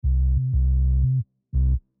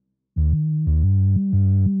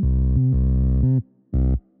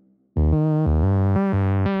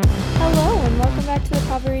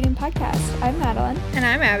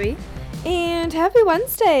I'm Abby. And happy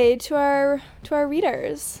Wednesday to our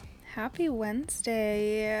readers. Happy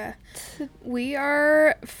Wednesday. We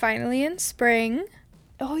are finally in spring.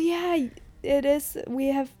 Oh yeah, it is. We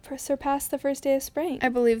have surpassed the first day of spring. I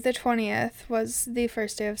believe the 20th was the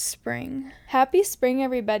first day of spring. Happy spring,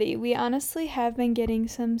 everybody. We honestly have been getting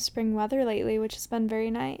some spring weather lately, which has been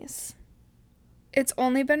very nice. It's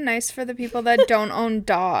only been nice for the people that don't own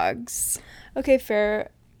dogs. Okay,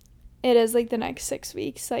 fair. It is like the next 6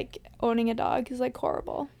 weeks. Like, owning a dog is like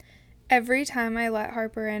horrible. Every time I let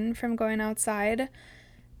Harper in from going outside,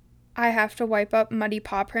 I have to wipe up muddy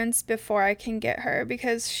paw prints before I can get her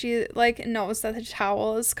because she like knows that the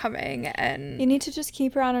towel is coming and You need to just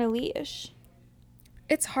keep her on her leash.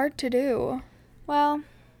 it's hard to do. Well,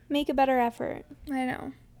 make a better effort. I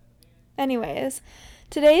know. Anyways,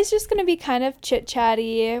 today's just going to be kind of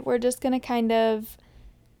chit-chatty. We're just going to kind of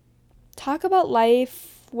talk about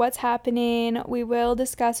life, what's happening. We will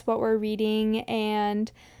discuss what we're reading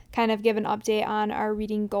and kind of give an update on our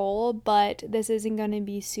reading goal, but this isn't going to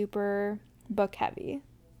be super book heavy.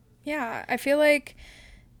 Yeah, I feel like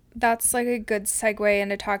that's like a good segue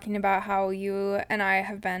into talking about how you and I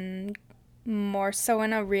have been more so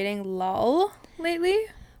in a reading lull lately.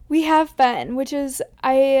 We have been, which is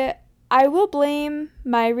I will blame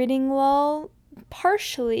my reading lull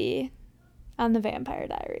partially on the Vampire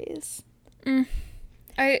Diaries.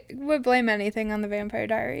 I would blame anything on the Vampire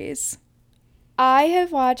Diaries. I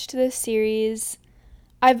have watched this series.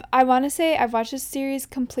 I want to say I've watched this series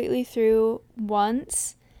completely through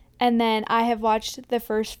once, and then I have watched the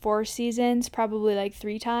first 4 seasons probably like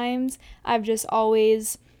 3 times. I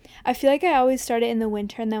feel like I always start it in the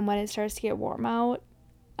winter, and then when it starts to get warm out,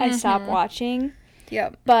 I stop watching.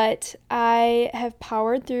 Yep. But I have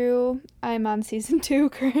powered through. I'm on season 2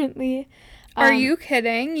 currently. Are you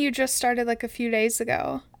kidding? You just started like a few days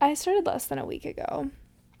ago. I started less than a week ago.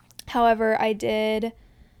 However, I did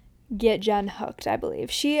get Jen hooked, I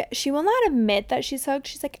believe. She will not admit that she's hooked.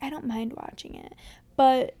 She's like, I don't mind watching it.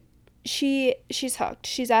 But she's hooked.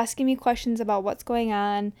 She's asking me questions about what's going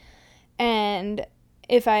on. And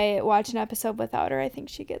if I watch an episode without her, I think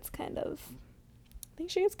she gets kind of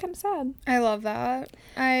sad. I love that.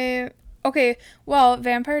 Okay, well,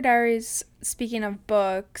 Vampire Diaries, speaking of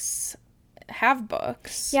books, have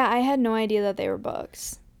books. Yeah, I had no idea that they were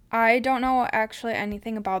books. I don't know actually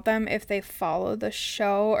anything about them if they follow the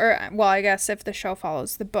show, or, well, I guess if the show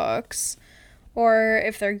follows the books, or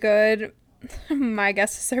if they're good. My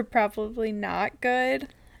guess is they're probably not good.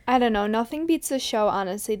 I don't know. Nothing beats the show,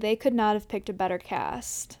 honestly. They could not have picked a better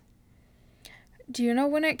cast. Do you know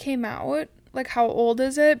when it came out? Like, how old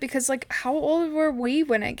is it? Because, like, how old were we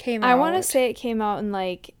when it came out? I want to say it came out in,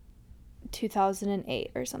 like,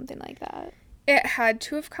 2008 or something like that. It had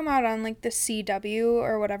to have come out on, like, the CW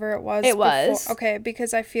or whatever it was. It was. Okay,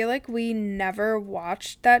 because I feel like we never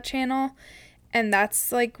watched that channel, and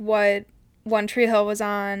that's, like, what One Tree Hill was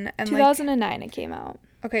on. And 2009 it came out.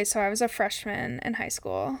 Okay, so I was a freshman in high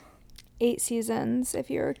school. 8 seasons,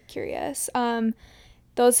 if you're curious.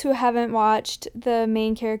 Those who haven't watched, the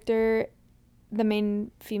main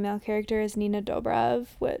female character is Nina Dobrev,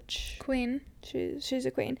 which... Queen. She's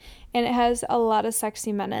a queen. And it has a lot of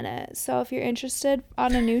sexy men in it. So if you're interested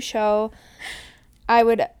on a new show, I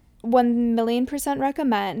would 1,000,000%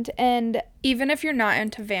 recommend. And even if you're not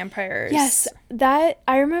into vampires. Yes, that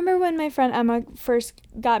I remember when my friend Emma first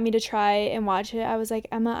got me to try and watch it. I was like,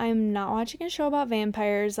 Emma, I'm not watching a show about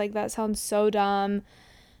vampires. Like, that sounds so dumb.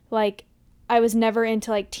 Like, I was never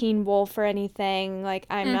into like Teen Wolf or anything. Like,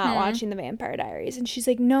 I'm not watching the Vampire Diaries. And she's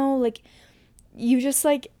like, no, like, you just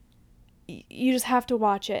have to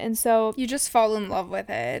watch it. And so you just fall in love with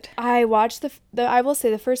it. I watched I will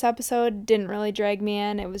say the first episode didn't really drag me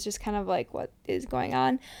in. It was just kind of like, what is going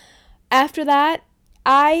on? After that,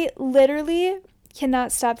 I literally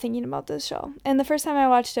cannot stop thinking about this show. And the first time I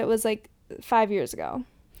watched it was like 5 years ago.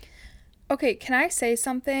 Okay, can I say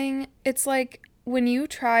something? It's like when you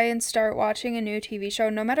try and start watching a new TV show,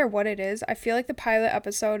 no matter what it is, I feel like the pilot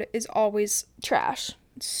episode is always trash.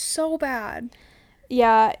 So bad.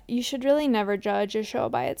 Yeah, you should really never judge a show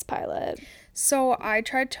by its pilot. So I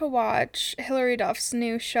tried to watch Hilary Duff's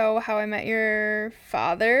new show, How I Met Your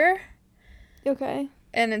Father. Okay.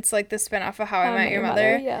 And it's like the spinoff of How I Met Your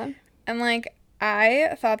Mother. Yeah. And like,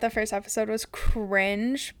 I thought the first episode was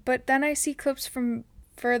cringe, but then I see clips from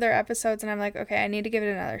further episodes and I'm like, okay, I need to give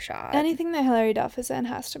it another shot. Anything that Hilary Duff is in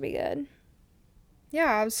has to be good.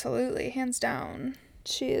 Yeah, absolutely. Hands down.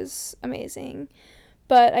 She is amazing.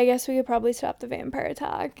 But I guess we could probably stop the vampire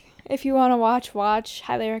talk. If you want to watch.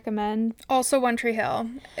 Highly recommend. Also, One Tree Hill.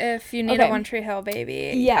 If you need a One Tree Hill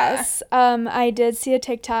baby. Yes. Yeah. I did see a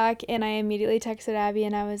TikTok, and I immediately texted Abby,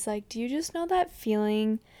 and I was like, do you just know that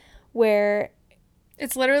feeling where...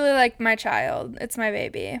 It's literally like my child. It's my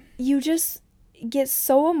baby. You just get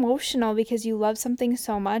so emotional because you love something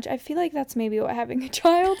so much. I feel like that's maybe what having a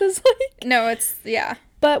child is like. No, it's... Yeah.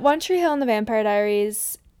 But One Tree Hill and the Vampire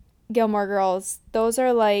Diaries, Gilmore Girls, those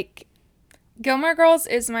are like... Gilmore Girls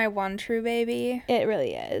is my one true baby. It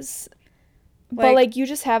really is. But, like, you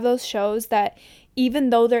just have those shows that,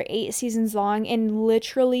 even though they're 8 seasons long and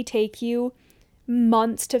literally take you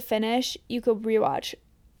months to finish, you could rewatch,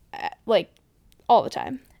 like, all the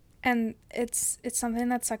time. And it's something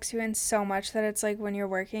that sucks you in so much that it's like when you're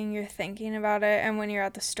working, you're thinking about it. And when you're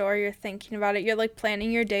at the store, you're thinking about it. You're, like,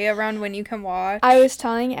 planning your day around when you can watch. I was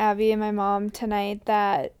telling Abby and my mom tonight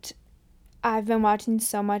that... I've been watching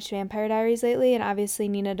so much Vampire Diaries lately, and obviously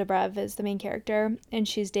Nina Dobrev is the main character, and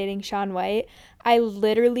she's dating Shaun White. I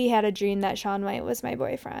literally had a dream that Shaun White was my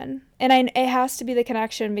boyfriend. And it has to be the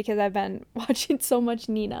connection because I've been watching so much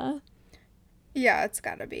Nina. Yeah, it's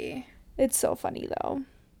gotta be. It's so funny, though.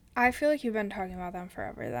 I feel like you've been talking about them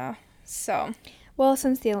forever, though. So. Well,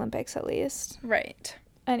 since the Olympics, at least. Right.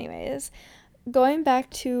 Anyways, going back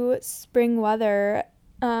to spring weather,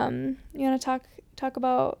 you want to talk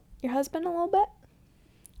about... your husband a little bit?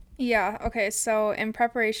 Yeah, okay, so in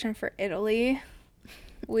preparation for Italy,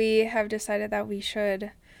 we have decided that we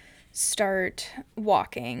should start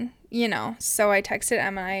walking, So I texted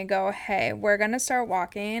Emma and I go, hey, we're going to start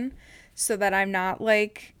walking so that I'm not,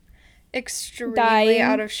 like, extremely dying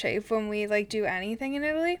out of shape when we, like, do anything in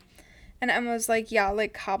Italy. And Emma was like, yeah,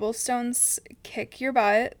 like, cobblestones kick your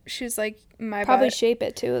butt. She's like, my probably butt. Shape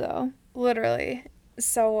it too, though. Literally.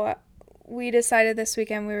 So we decided this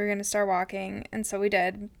weekend we were going to start walking, and so we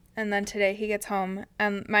did. And then today he gets home,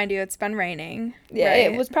 and mind you, it's been raining. Yeah,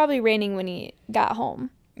 right? It was probably raining when he got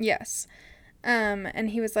home. Yes. And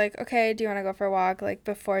he was like, okay, do you want to go for a walk, like,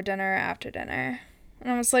 before dinner or after dinner?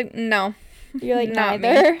 And I was like, no. You're like, not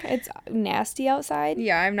neither. Me. It's nasty outside.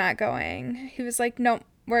 Yeah, I'm not going. He was like, nope,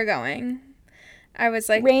 we're going. I was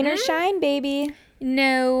like, rain or shine, baby.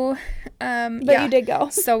 No. But yeah. You did go.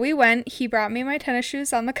 So we went. He brought me my tennis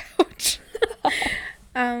shoes on the couch.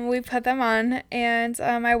 We put them on, and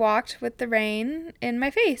I walked with the rain in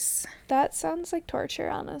my face. That sounds like torture,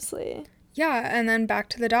 honestly. Yeah, and then back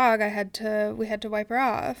to the dog. We had to wipe her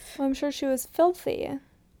off. Well, I'm sure she was filthy.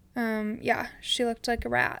 Yeah, she looked like a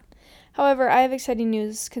rat. However, I have exciting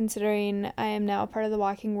news considering I am now part of the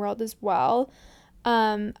walking world as well.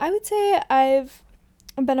 I would say I've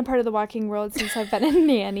been a part of the walking world since I've been a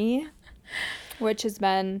nanny, which has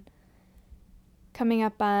been coming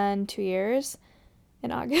up on 2 years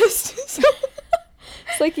in August. So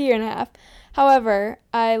it's like a year and a half. However,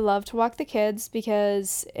 I love to walk the kids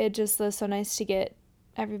because it just is so nice to get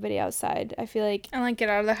everybody outside. I feel like... And, like, get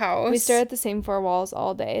out of the house. We stare at the same 4 walls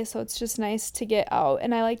all day, so it's just nice to get out.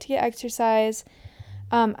 And I like to get exercise.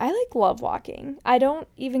 I, love walking. I don't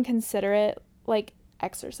even consider it,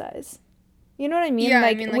 exercise. You know what I mean? Yeah,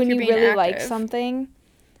 like when you really active. like something,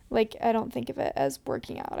 I don't think of it as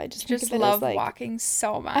working out. I just think of it love as, walking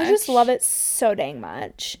so much. I just love it so dang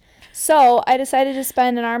much. So I decided to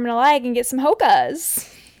spend an arm and a leg and get some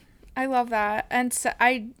Hokas. I love that. And so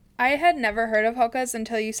I had never heard of Hokas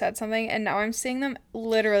until you said something, and now I'm seeing them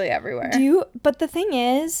literally everywhere. But the thing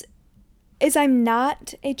is I'm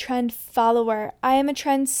not a trend follower. I am a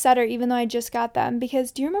trend setter, even though I just got them.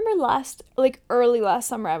 Because do you remember early last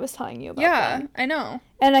summer I was telling you about them? Yeah, I know.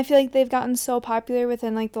 And I feel like they've gotten so popular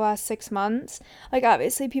within, the last 6 months.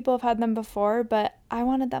 Obviously people have had them before, but I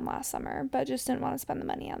wanted them last summer, but just didn't want to spend the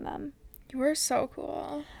money on them. You were so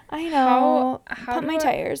cool. I know. Pump my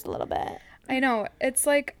tires a little bit. I know. It's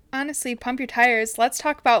honestly, pump your tires. Let's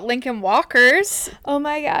talk about Lincoln Walkers. Oh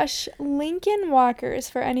my gosh. Lincoln Walkers,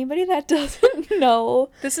 for anybody that doesn't know.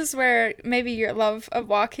 This is where maybe your love of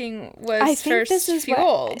walking was first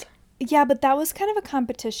fueled. Yeah, but that was kind of a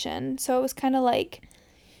competition. So it was kind of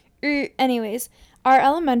anyways, our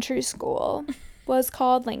elementary school was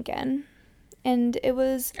called Lincoln. And it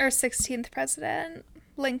was... Our 16th president,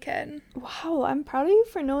 Lincoln. Wow, I'm proud of you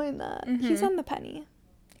for knowing that. Mm-hmm. He's on the penny.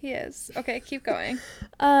 He is. Okay, keep going.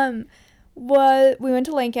 We went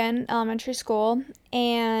to Lincoln Elementary School,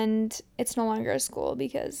 and it's no longer a school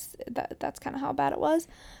because that's kind of how bad it was.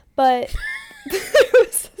 But there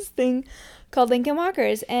was this thing called Lincoln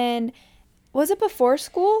Walkers, and was it before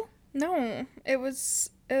school? No, it was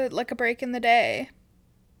a break in the day.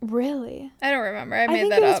 Really? I don't remember. I made that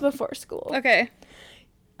up. I think it was before school. Okay.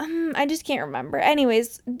 I just can't remember.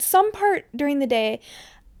 Anyways, some part during the day.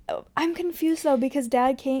 I'm confused though because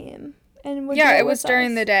Dad came and would Yeah, go it was with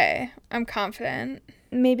during us. the day. I'm confident.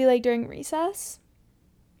 Maybe like during recess.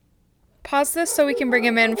 Pause this so we can bring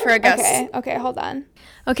him in for a guest. Okay, hold on.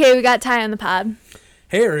 Okay, we got Ty on the pod.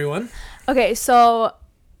 Hey, everyone. Okay, so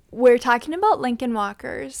we're talking about Lincoln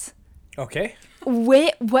Walkers. Okay.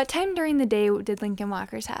 What time during the day did Lincoln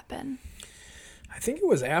Walkers happen? I think it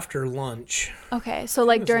was after lunch. Okay, so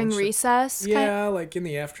like was during lunch. recess? Yeah, like in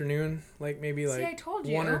the afternoon. Like maybe See, I like told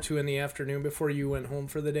 1 you. or 2 in the afternoon before you went home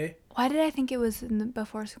for the day. Why did I think it was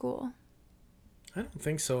before school? I don't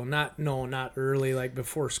think so. Not early, like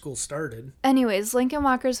before school started. Anyways, Lincoln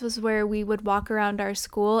Walkers was where we would walk around our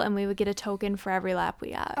school and we would get a token for every lap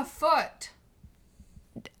we got. A foot.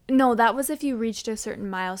 No, that was if you reached a certain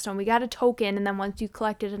milestone. We got a token, and then once you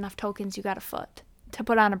collected enough tokens, you got a foot to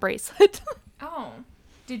put on a bracelet. Oh.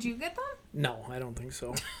 Did you get them? No, I don't think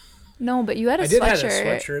so. No, but you had a I did have sweatshirt, a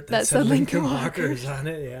sweatshirt that said Lincoln Walkers on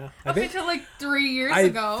it, yeah. Up until like 3 years I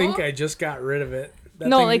ago. think I just got rid of it.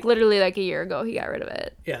 No, thing, like literally like a year ago, he got rid of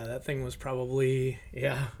it. Yeah, that thing was probably,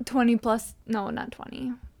 20 plus, no, not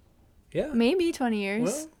 20. Yeah. Maybe 20 years.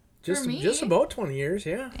 Well, just me. just about 20 years,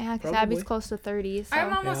 yeah. Yeah, because probably. Abby's close to 30, so.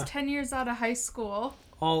 I'm almost Yeah. 10 years out of high school.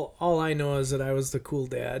 All I know is that I was the cool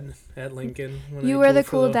dad at Lincoln. When You I'd were go the for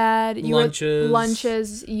cool dad. You lunches. were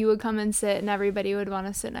lunches. You would come and sit, and everybody would want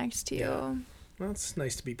to sit next to you. Yeah. Well, it's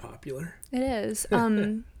nice to be popular. It is.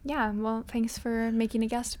 Yeah. Well, thanks for making a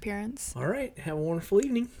guest appearance. All right. Have a wonderful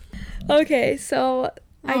evening. Okay, so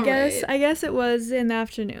I All guess right. it was in the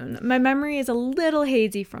afternoon. My memory is a little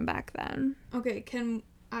hazy from back then. Okay, can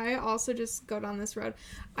I also just go down this road?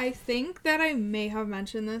 I think that I may have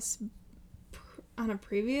mentioned this on a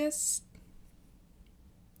previous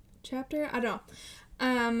chapter. I don't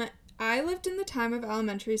know. I lived in the time of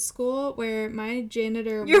elementary school where my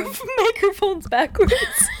janitor Your would... microphone's backwards.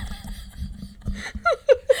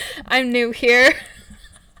 I'm new here.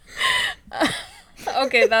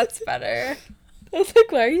 Okay, that's better. I was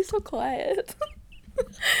like, why are you so quiet?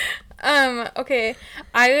 Okay.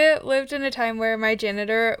 I lived in a time where my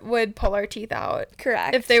janitor would pull our teeth out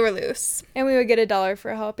Correct. if they were loose. And we would get $1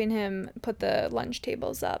 for helping him put the lunch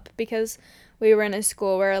tables up because we were in a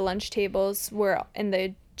school where our lunch tables were in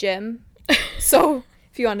the gym. So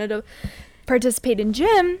if you wanted to participate in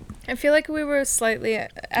gym, I feel like we were slightly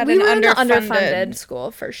at we an were in the underfunded. underfunded school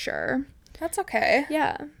for sure. That's okay.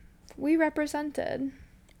 Yeah, we represented.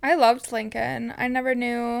 I loved Lincoln. I never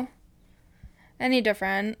knew any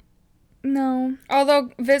different. No.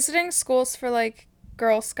 Although visiting schools for like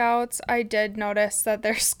Girl Scouts, I did notice that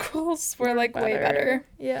their schools were like way better.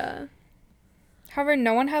 Yeah. However,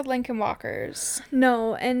 no one had Lincoln Walkers.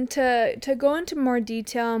 No, and to go into more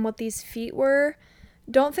detail on what these feet were,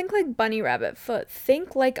 don't think like bunny rabbit foot.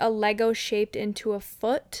 Think like a Lego shaped into a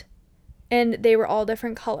foot, and they were all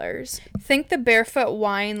different colors. Think the Barefoot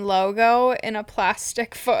Wine logo in a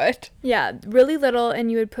plastic foot. Yeah, really little,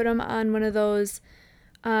 and you would put them on one of those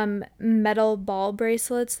metal ball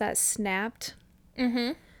bracelets that snapped.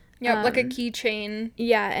 Mm-hmm. Yep, like a keychain.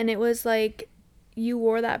 Yeah, and it was like you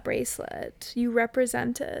wore that bracelet. You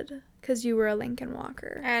represented because you were a Lincoln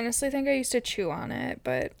Walker. I honestly think I used to chew on it,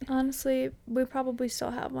 but Honestly, we probably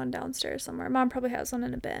still have one downstairs somewhere. Mom probably has one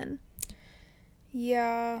in a bin.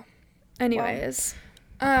 yeah. Anyways.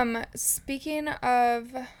 Speaking of,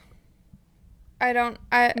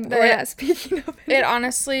 Speaking of it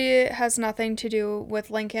honestly has nothing to do with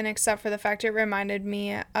Lincoln except for the fact it reminded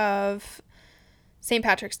me of St.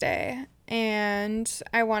 Patrick's Day. And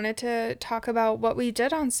I wanted to talk about what we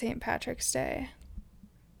did on St. Patrick's Day.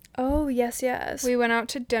 Oh, yes. We went out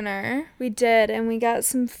to dinner. We did, and we got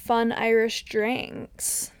some fun Irish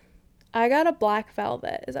drinks. I got a black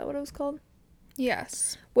velvet. Is that what it was called?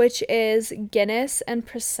 Yes. Which is Guinness and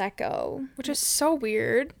Prosecco. Which is so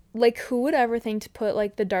weird. Like, who would ever think to put,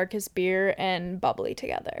 like, the darkest beer and bubbly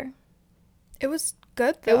together? It was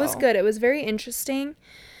good, though. It was good. It was very interesting.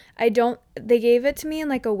 They gave it to me in,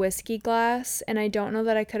 like, a whiskey glass, and I don't know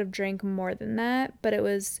that I could have drank more than that, but it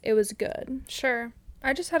was good. Sure.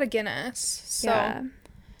 I just had a Guinness, so. Yeah.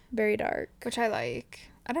 Very dark. Which I like.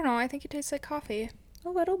 I don't know. I think it tastes like coffee. A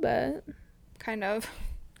little bit. Kind of.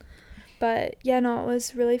 But, yeah, no, it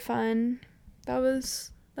was really fun. That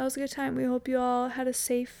was a good time. We hope you all had a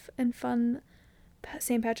safe and fun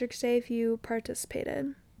St. Patrick's Day if you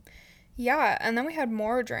participated. Yeah, and then we had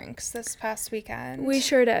more drinks this past weekend. We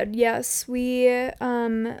sure did. Yes, we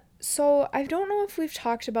so I don't know if we've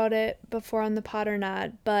talked about it before on the pod or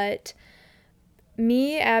not, but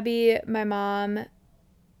me, Abby, my mom,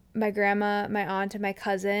 my grandma, my aunt, and my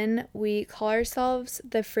cousin, we call ourselves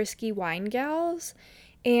the Frisky Wine Gals,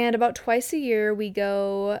 And about twice a year, we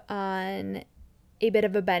go on a bit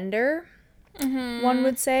of a bender, one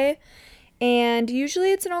would say. And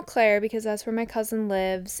usually it's in Eau Claire because that's where my cousin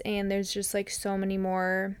lives. And there's just like so many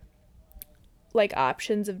more like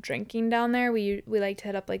options of drinking down there. We like to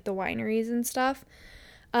hit up like the wineries and stuff.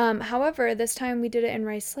 However, this time we did it in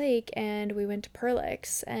Rice Lake and we went to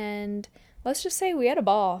Perlix. And let's just say we had a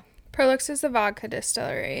ball. Perlix is the vodka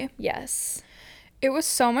distillery. Yes. It was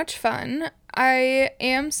so much fun. I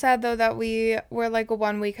am sad, though, that we were, like,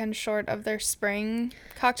 1 weekend short of their spring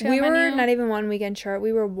cocktail menu. We were not even 1 weekend short.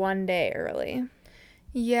 We were 1 day early.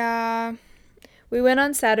 Yeah. We went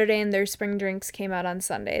on Saturday, and their spring drinks came out on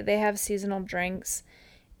Sunday. They have seasonal drinks,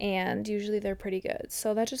 and usually they're pretty good.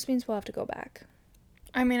 So that just means we'll have to go back.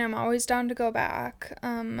 I mean, I'm always down to go back.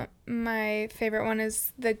 My favorite one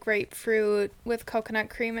is the grapefruit with coconut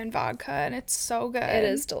cream and vodka, and it's so good. It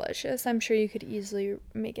is delicious. I'm sure you could easily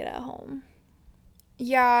make it at home.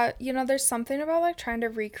 Yeah, you know, there's something about, like, trying to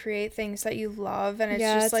recreate things that you love, and it's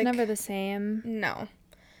just, like... never the same. No.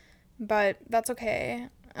 But that's okay.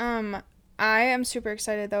 I am super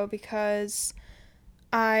excited, though, because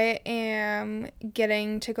I am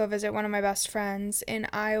getting to go visit one of my best friends in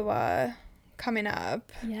Iowa coming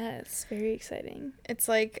up. Yes, very exciting. It's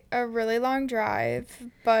like a really long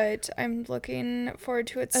drive, but I'm looking forward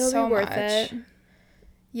to it It'll so be worth much. it.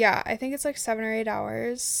 Yeah, I think it's like 7 or 8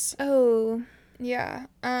 hours. Oh. Yeah.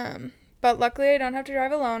 But luckily I don't have to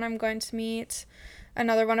drive alone. I'm going to meet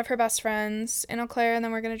another one of her best friends in Eau Claire, and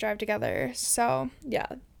then we're going to drive together. So, yeah.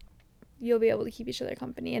 You'll be able to keep each other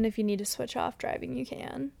company, and if you need to switch off driving, you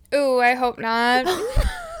can. ooh, I hope not.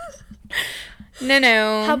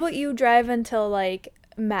 No. How about you drive until, like,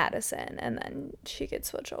 Madison, and then she could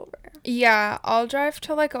switch over? Yeah, I'll drive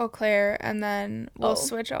to, like, Eau Claire, and then we'll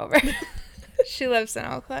switch over. She lives in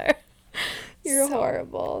Eau Claire. You're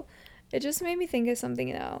horrible. It just made me think of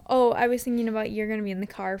something now. Oh, I was thinking about you're going to be in the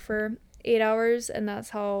car for 8 hours, and that's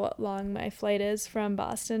how long my flight is from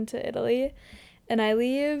Boston to Italy. And I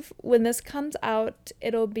leave, when this comes out,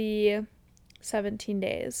 it'll be 17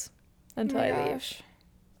 days until I leave.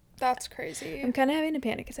 That's crazy. I'm kind of having a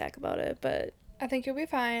panic attack about it, but... I think you'll be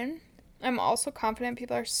fine. I'm also confident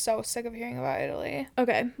people are so sick of hearing about Italy.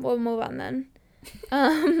 Okay, we'll move on then.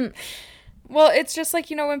 Well, it's just like,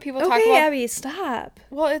 you know, when people talk about... Okay, Abby, stop.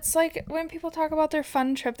 Well, it's like when people talk about their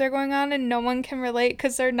fun trip they're going on and no one can relate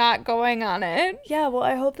because they're not going on it. Yeah, well,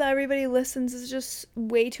 I hope that everybody listens is just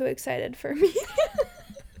way too excited for me.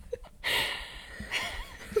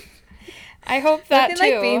 I hope that, Nothing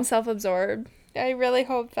too. like being self-absorbed. I really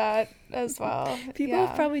hope that as well. People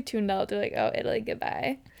have probably tuned out. They're like, oh, Italy,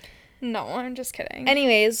 goodbye. No, I'm just kidding.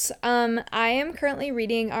 Anyways, I am currently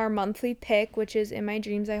reading our monthly pick, which is In My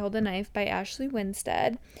Dreams I Hold a Knife by Ashley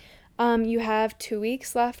Winstead. You have 2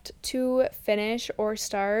 weeks left to finish or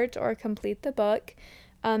start or complete the book.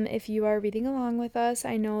 If you are reading along with us,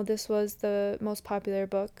 I know this was the most popular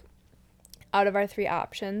book out of our 3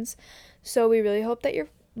 options. So we really hope that you're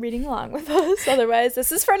reading along with us. Otherwise,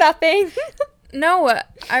 this is for nothing. No,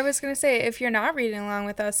 I was going to say, if you're not reading along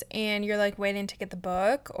with us and you're, like, waiting to get the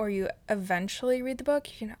book or you eventually read the book,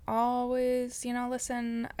 you can always, you know,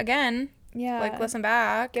 listen again. Yeah. Like, listen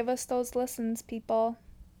back. Give us those listens, people.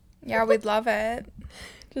 Yeah, we'd love it.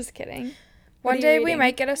 Just kidding. One day we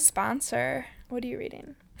might get a sponsor. What are you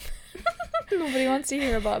reading? Nobody wants to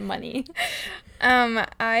hear about money. I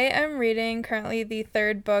am reading currently the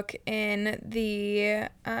 3rd book in the,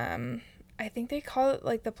 I think they call it,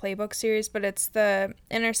 like, the Playbook series, but it's the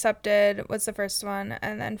Intercepted was the first one,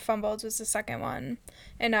 and then Fumbled was the second one.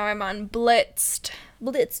 And now I'm on Blitzed.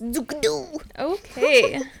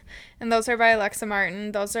 Okay. And those are by Alexa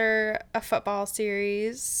Martin. Those are a football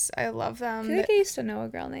series. I love them. I feel like I used to know a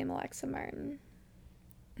girl named Alexa Martin.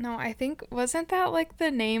 No, I think, wasn't that, like, the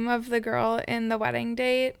name of the girl in The Wedding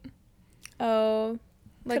Date? Oh,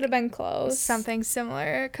 like, could have been close. Something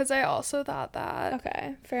similar, because I also thought that.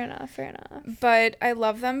 Okay, fair enough. But I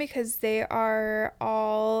love them because they are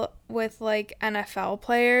all with, like, NFL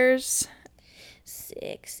players.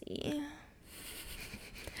 Sexy.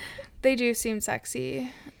 They do seem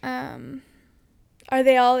sexy. Are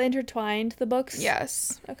they all intertwined, the books?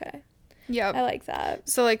 Yes. Okay. Yep. I like that.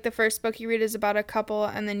 So, like, the first book you read is about a couple,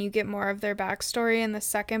 and then you get more of their backstory in the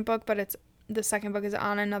second book, but the second book is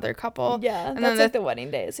on another couple. Yeah, and that's then like the Wedding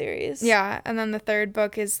Day series. Yeah, and then the 3rd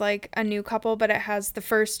book is, like, a new couple, but it has the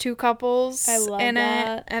first 2 couples in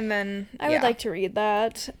it. And then, I would like to read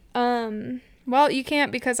that. Well, you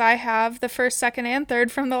can't because I have the 1st, 2nd, and 3rd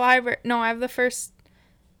from the library. No, I have the first...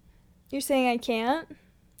 You're saying I can't?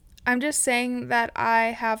 I'm just saying that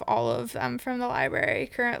I have all of them from the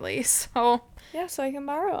library currently, so... Yeah, so I can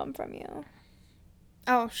borrow them from you.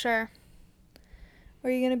 Oh, sure. Or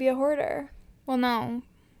are you going to be a hoarder? Well, no.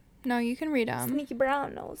 No, you can read them. Sneaky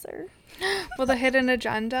brown noser. Well, the hidden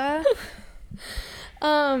agenda.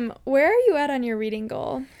 Where are you at on your reading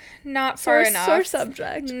goal? Not far enough. Sore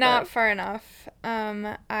subject. Not far enough.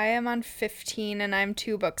 I am on 15 and I'm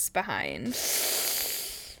 2 books behind.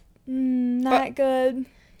 Not good.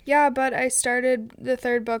 Yeah, but I started the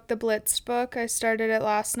 3rd book, the Blitz book. I started it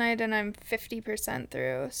last night and I'm 50%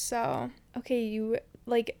 through, so. Okay, you,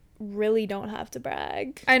 like, really don't have to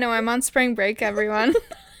brag. I know, I'm on spring break, everyone.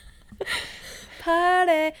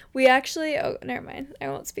 Party. We actually, oh, never mind. I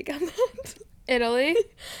won't speak on that. Italy?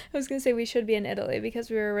 I was going to say we should be in Italy because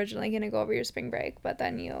we were originally going to go over your spring break, but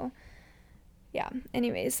then yeah.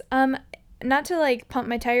 Anyways, not to, like, pump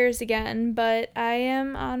my tires again, but I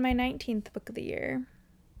am on my 19th book of the year.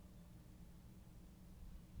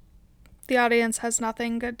 The audience has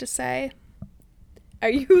nothing good to say. Are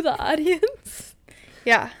you the audience?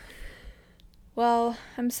 Yeah. Well,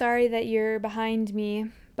 I'm sorry that you're behind me,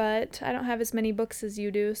 but I don't have as many books as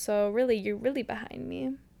you do, so really, you're really behind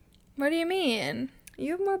me. What do you mean?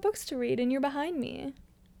 You have more books to read, and you're behind me.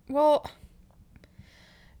 Well,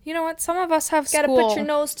 you know what? Some of us have Gotta school. put your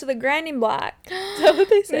nose to the grinding block. Is that what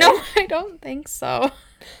they say? No, I don't think so.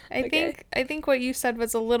 Okay. I think what you said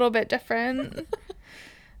was a little bit different.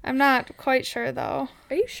 I'm not quite sure, though.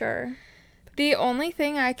 Are you sure? The only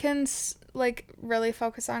thing I can, like, really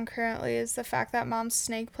focus on currently is the fact that Mom's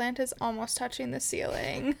snake plant is almost touching the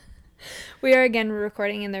ceiling. We are again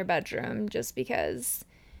recording in their bedroom just because,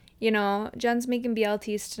 you know, Jen's making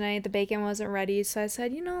BLTs tonight. The bacon wasn't ready, so I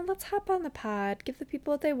said, you know, let's hop on the pod, give the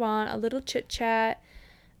people what they want, a little chit chat.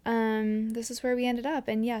 This is where we ended up,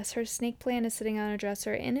 and yes, her snake plant is sitting on a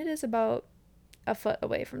dresser, and it is about a foot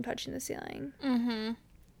away from touching the ceiling. Mm-hmm.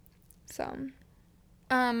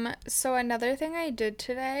 So another thing I did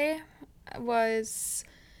today was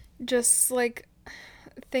just, like,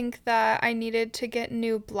 think that I needed to get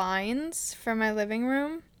new blinds for my living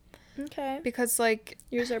room. Okay. Because, like...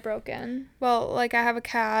 Yours are broken. Well, like, I have a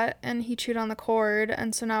cat, and he chewed on the cord,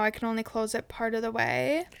 and so now I can only close it part of the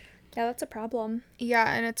way. Yeah, that's a problem.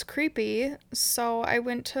 Yeah, and it's creepy. So I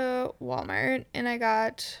went to Walmart, and I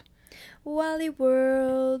got... Wally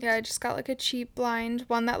World. Yeah, I just got, like, a cheap blind,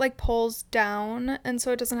 one that, like, pulls down, and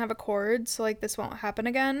so it doesn't have a cord, so, like, this won't happen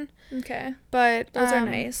again. Okay. But those are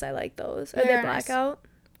nice. I like those. Are they blackout?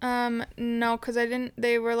 Nice. No, because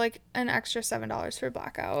they were, like, an extra $7 for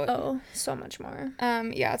blackout. Oh, so much more.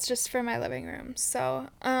 Yeah, it's just for my living room. So,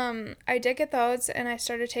 I did get those, and I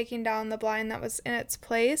started taking down the blind that was in its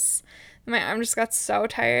place. My arm just got so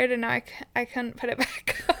tired, and now I couldn't put it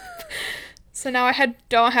back up. So now I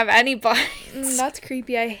don't have any blinds. That's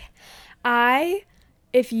creepy.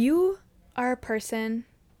 If you are a person...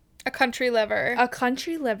 A country liver.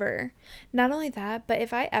 Not only that, but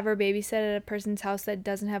if I ever babysit at a person's house that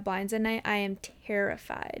doesn't have blinds at night, I am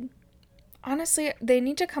terrified. Honestly, they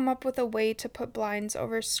need to come up with a way to put blinds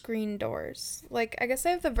over screen doors. Like, I guess they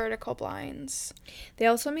have the vertical blinds. They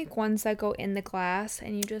also make ones that go in the glass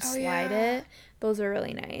and you just slide it. Those are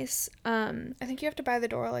really nice. I think you have to buy the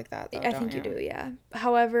door like that, though, I think you do, yeah.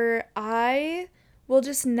 However, I will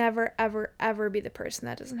just never, ever, ever be the person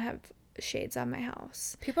that doesn't have shades on my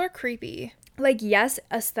house. People are creepy. Like, yes,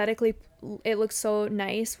 aesthetically, it looks so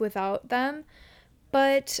nice without them.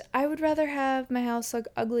 But I would rather have my house look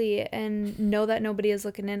ugly and know that nobody is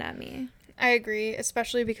looking in at me. I agree,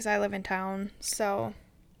 especially because I live in town, so...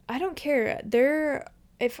 I don't care.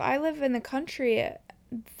 If I live in the country,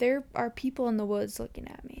 there are people in the woods looking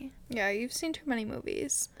at me. Yeah, you've seen too many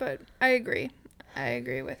movies, but I agree. I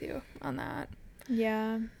agree with you on that.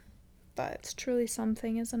 Yeah. But it's truly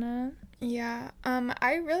something, isn't it? Yeah.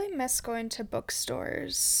 I really miss going to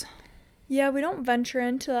bookstores. Yeah, we don't venture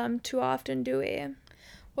into them too often, do we?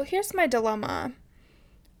 Well, here's my dilemma.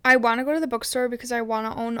 I want to go to the bookstore because I want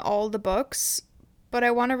to own all the books, but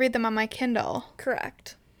I want to read them on my Kindle.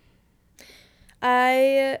 Correct.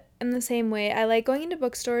 I am the same way. I like going into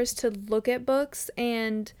bookstores to look at books,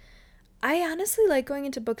 and I honestly like going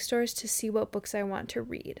into bookstores to see what books I want to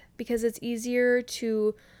read because it's easier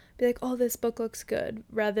to be like, oh, this book looks good,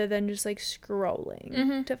 rather than just, like,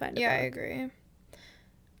 scrolling to find a book. Yeah, I agree.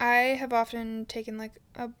 I have often taken, like,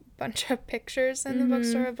 a bunch of pictures in the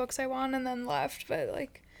bookstore of books I want and then left,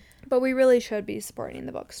 But we really should be supporting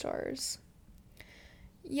the bookstores.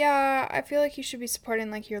 Yeah, I feel like you should be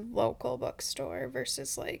supporting, like, your local bookstore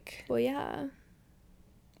versus, like... Well, yeah.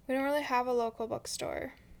 We don't really have a local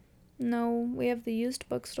bookstore. No, we have the used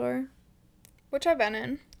bookstore. Which I've been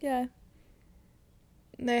in. Yeah.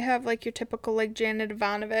 They have, like, your typical, like, Janet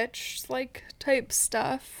Ivanovich, like, type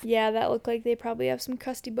stuff. Yeah, that look like they probably have some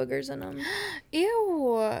crusty boogers in them.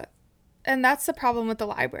 Ew. And that's the problem with the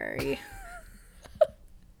library.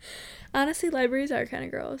 Honestly, libraries are kind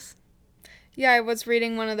of gross. Yeah, I was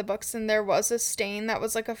reading one of the books and there was a stain that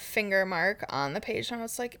was like a finger mark on the page, and I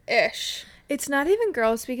was like, ish. It's not even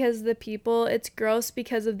gross because of the people. It's gross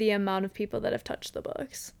because of the amount of people that have touched the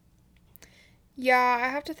books. Yeah, I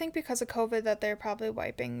have to think because of COVID that they're probably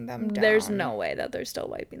wiping them down. There's no way that they're still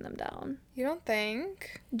wiping them down. You don't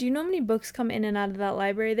think? Do you know how many books come in and out of that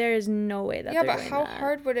library? There is no way that Yeah, they're but doing how that.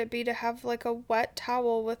 hard would it be to have like a wet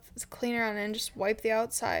towel with cleaner on it and just wipe the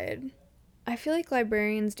outside? I feel like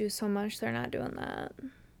librarians do so much, they're not doing that.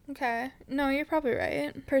 Okay. No, you're probably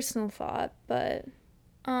right. Personal thought, but...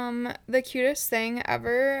 The cutest thing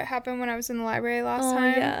ever happened when I was in the library last oh,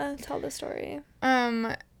 time. yeah. Tell the story.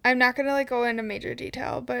 I'm not gonna like go into major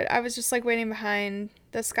detail, but I was just like waiting behind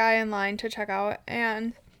this guy in line to check out,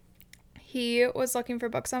 and he was looking for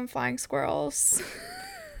books on flying squirrels.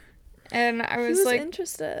 And I was like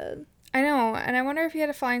interested. I know, and I wonder if he had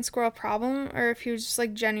a flying squirrel problem or if he was just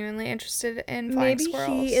like genuinely interested in flying squirrels.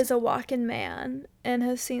 Maybe he is a walking man and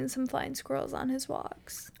has seen some flying squirrels on his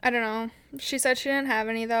walks. I don't know. She said she didn't have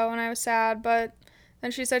any though, and I was sad, but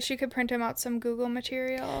then she said she could print him out some Google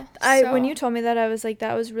material. When you told me that, I was like,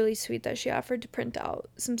 that was really sweet that she offered to print out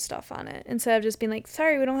some stuff on it instead of just being like,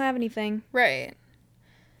 sorry, we don't have anything. Right.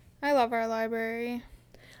 I love our library.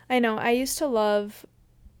 I know.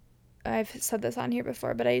 I've said this on here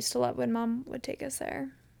before, but I used to love when Mom would take us there.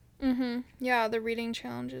 Mm-hmm. Yeah, the reading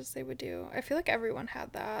challenges they would do. I feel like everyone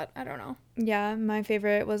had that. I don't know. Yeah, my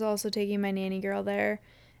favorite was also taking my nanny girl there,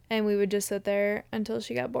 and we would just sit there until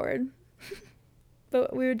she got bored.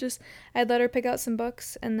 But I'd let her pick out some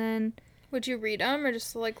books, and then... Would you read them or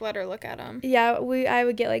just, like, let her look at them? Yeah, I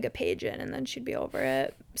would get, like, a page in, and then she'd be over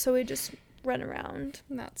it. So we'd just run around.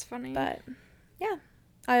 That's funny. But, yeah.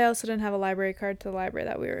 I also didn't have a library card to the library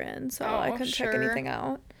that we were in, so I couldn't check anything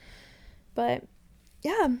out. But,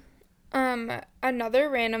 yeah. Another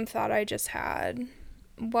random thought I just had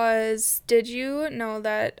was, did you know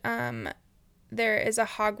that, there is a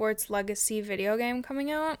Hogwarts Legacy video game coming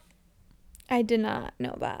out? I did not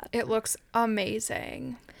know that. It looks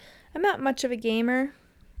amazing. I'm not much of a gamer.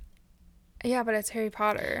 Yeah, but it's Harry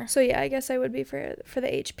Potter. So yeah, I guess I would be for the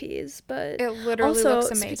HPs, but it literally looks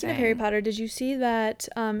amazing. Speaking of Harry Potter, did you see that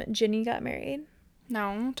Ginny got married?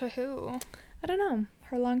 No, to who? I don't know.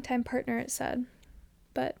 Her longtime partner, it said.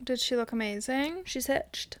 But did she look amazing? She's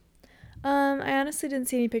hitched. I honestly didn't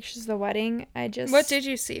see any pictures of the wedding. What did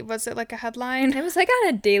you see? Was it like a headline? It was like on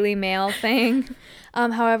a Daily Mail thing.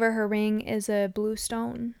 However, her ring is a blue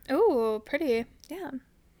stone. Ooh, pretty. Yeah.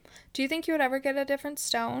 Do you think you would ever get a different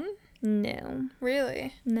stone? No.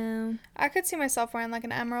 Really? No. I could see myself wearing like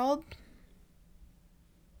an emerald.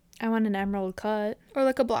 I want an emerald cut. Or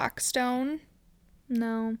like a black stone.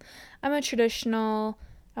 No. I'm a traditional,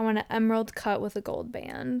 I want an emerald cut with a gold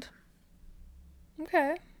band.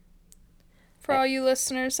 Okay. For all you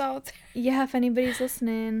listeners out there. Yeah, if anybody's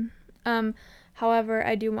listening. However,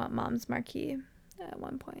 I do want Mom's marquee at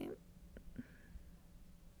one point.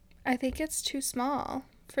 I think it's too small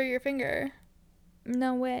for your finger.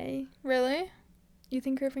 No way. Really? You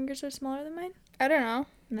think her fingers are smaller than mine? I don't know.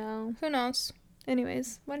 No. Who knows?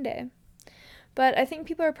 Anyways, one day. But I think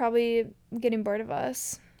people are probably getting bored of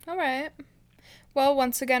us. All right. Well,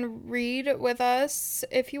 once again, read with us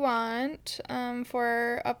if you want for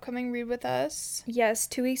our upcoming Read With Us. Yes,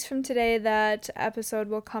 2 weeks from today, that episode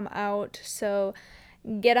will come out. So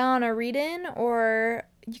get on a read-in, or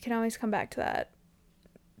you can always come back to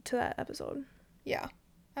that episode. Yeah,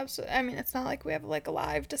 absolutely. I mean, it's not like we have like a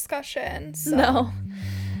live discussion. So. No.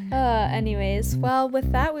 Anyways, well,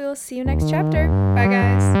 with that, we will see you next chapter. Bye,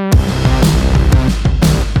 guys.